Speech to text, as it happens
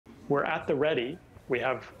we're at the ready. We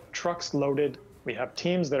have trucks loaded. We have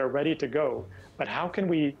teams that are ready to go. But how can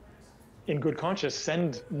we, in good conscience,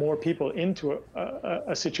 send more people into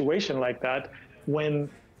a situation like that when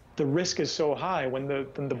the risk is so high, when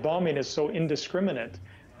the bombing is so indiscriminate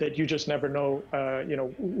that you just never know,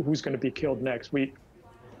 who's going to be killed next?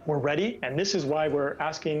 We're ready, and this is why we're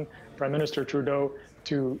asking Prime Minister Trudeau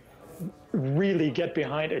to really get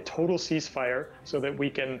behind a total ceasefire so that we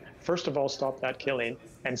can, first of all, stop that killing,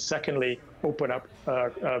 and secondly, open up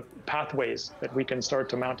pathways that we can start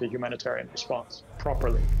to mount a humanitarian response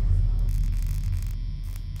properly.